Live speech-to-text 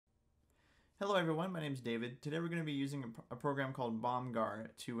Hello everyone, my name is David. Today we're going to be using a program called Bomgar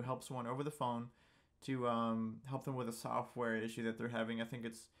to help someone over the phone to help them with a software issue that they're having. I think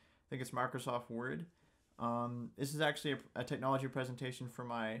it's Microsoft Word. This is actually a technology presentation for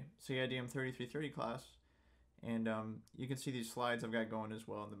my CIDM 3330 class, and you can see these slides I've got going as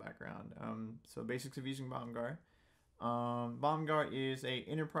well in the background. So basics of using Bomgar. Bomgar is a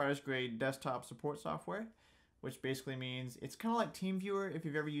enterprise grade desktop support software, which basically means it's kind of like TeamViewer if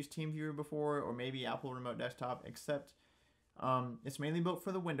you've ever used TeamViewer before, or maybe Apple Remote Desktop, except it's mainly built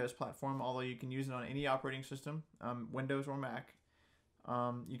for the Windows platform, although you can use it on any operating system, Windows or Mac.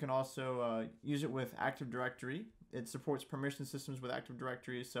 You can also use it with Active Directory. It supports permission systems with Active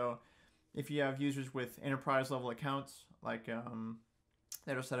Directory, so if you have users with enterprise level accounts, like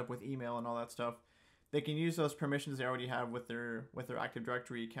that are set up with email and all that stuff, they can use those permissions they already have with their Active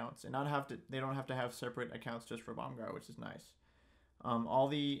Directory accounts, and they don't have to have separate accounts just for Bomgar, which is nice. All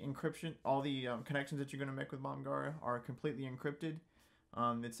the encryption, all the connections that you're going to make with Bomgar are completely encrypted.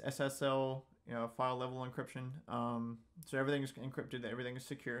 It's SSL, file level encryption. So everything is encrypted, everything is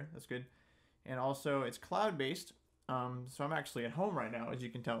secure. That's good. And also, it's cloud based. So I'm actually at home right now, as you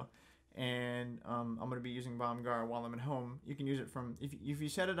can tell, and I'm going to be using Bomgar while I'm at home. You can use it from if you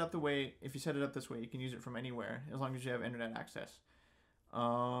set it up this way, you can use it from anywhere as long as you have internet access.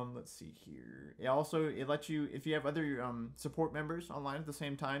 Let's see here. It lets you, if you have other support members online at the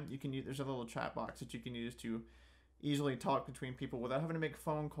same time, you can use. There's a little chat box that you can use to easily talk between people without having to make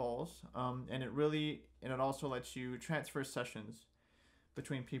phone calls. And it also lets you transfer sessions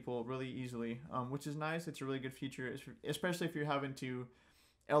between people really easily, which is nice. It's a really good feature, especially if you're having to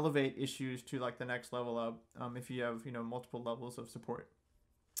elevate issues to like the next level up. If you have multiple levels of support,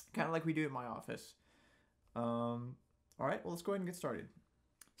 kind of like we do at my office. All right, well, let's go ahead and get started.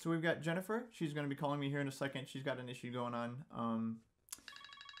 So we've got Jennifer. She's going to be calling me here in a second. She's got an issue going on.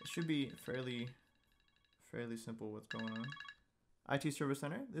 It should be fairly simple what's going on. IT Service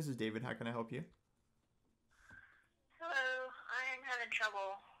Center, this is David. How can I help you? Hello, I'm having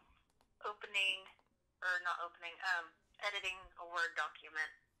trouble editing a Word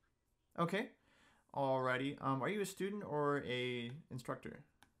document. Okay. Alrighty. Are you a student or a instructor?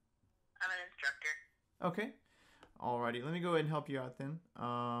 I'm an instructor. Okay. Alrighty. Let me go ahead and help you out then.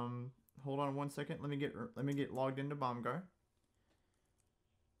 Hold on one second. Let me get logged into Bomgar.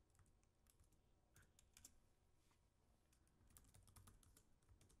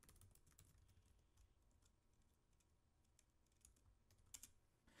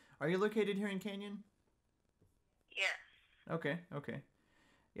 Are you located here in Canyon? Yes. Okay.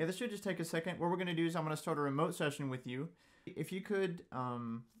 Yeah, this should just take a second. What we're going to do is I'm going to start a remote session with you. If you could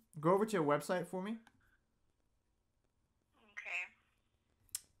go over to a website for me. Okay.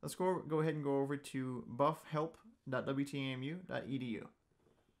 Let's go ahead and go over to buffhelp.wtamu.edu.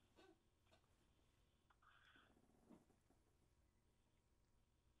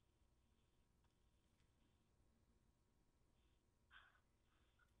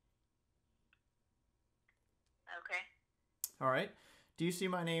 Okay. All right. Do you see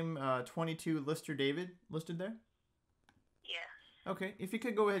my name, 22 Lister David, listed there? Yes. Okay. If you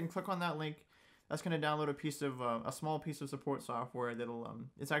could go ahead and click on that link, that's going to download a small piece of support software that'll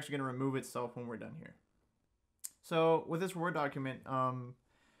it's actually going to remove itself when we're done here. So with this Word document,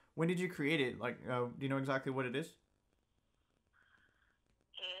 when did you create it? Like, do you know exactly what it is?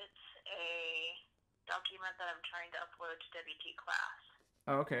 It's a document that I'm trying to upload to WT class.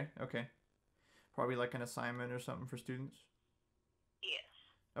 Oh, okay. Probably like an assignment or something for students. Yes.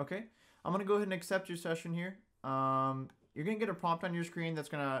 Okay. I'm going to go ahead and accept your session here. You're going to get a prompt on your screen that's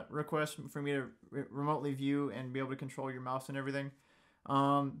going to request for me to remotely view and be able to control your mouse and everything.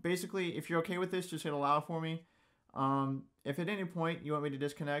 Basically, if you're okay with this, just hit allow for me. If at any point you want me to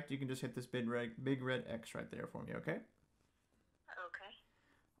disconnect, you can just hit this big red X right there for me, okay? Okay.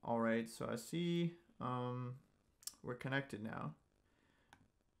 All right, so I see we're connected now.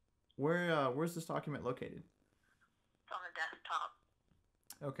 Where's this document located? It's on the desktop.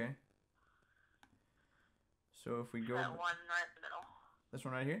 Okay. So if we go... That one right in the middle. This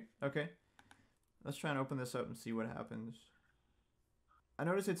one right here? Okay. Let's try and open this up and see what happens. I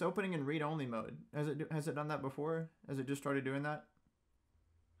notice it's opening in read-only mode. Has it done that before? Has it just started doing that?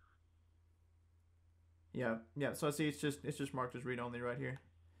 Yeah. So I see it's just marked as read-only right here.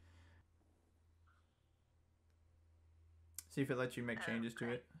 See if it lets you make changes to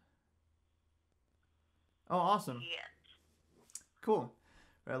it. Oh, awesome. Yes. Cool.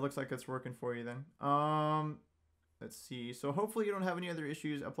 Right, looks like it's working for you then. Let's see. So hopefully you don't have any other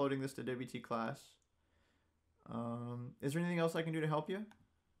issues uploading this to WT class. Is there anything else I can do to help you? No,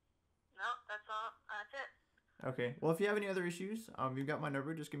 that's all. That's it. Okay. Well, if you have any other issues, you've got my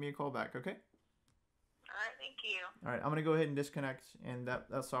number. Just give me a call back, okay? All right, thank you. All right. I'm going to go ahead and disconnect, and that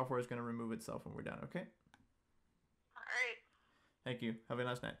software is going to remove itself when we're done, okay? All right. Thank you. Have a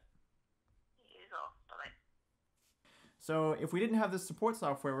nice night. You as well. Bye-bye. So if we didn't have this support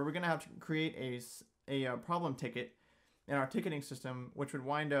software, we were going to have to create a problem ticket in our ticketing system, which would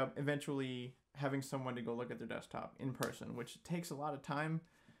wind up eventually having someone to go look at their desktop in person, which takes a lot of time.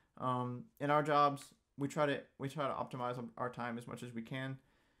 In our jobs, we try to optimize our time as much as we can.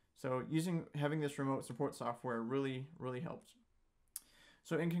 So having this remote support software really helps.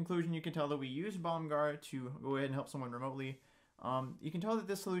 So in conclusion, you can tell that we use Bomgar to go ahead and help someone remotely. You can tell that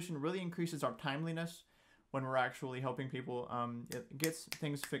this solution really increases our timeliness when we're actually helping people. It gets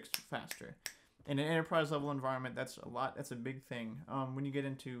things fixed faster. In an enterprise level environment, that's a big thing. When you get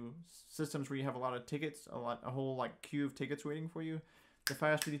into systems where you have a lot of tickets, a whole like queue of tickets waiting for you, the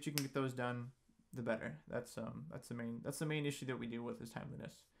faster that you can get those done, the better. That's the main issue that we deal with is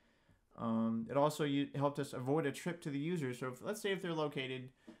timeliness. It also helped us avoid a trip to the user. So let's say if they're located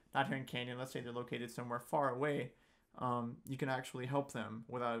not here in Canyon, let's say they're located somewhere far away, you can actually help them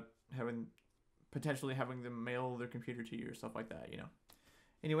without potentially having them mail their computer to you or stuff like that, you know.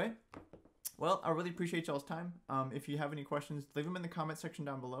 Anyway, well, I really appreciate y'all's time. If you have any questions, leave them in the comment section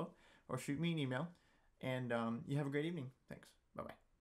down below or shoot me an email. And you have a great evening. Thanks. Bye-bye.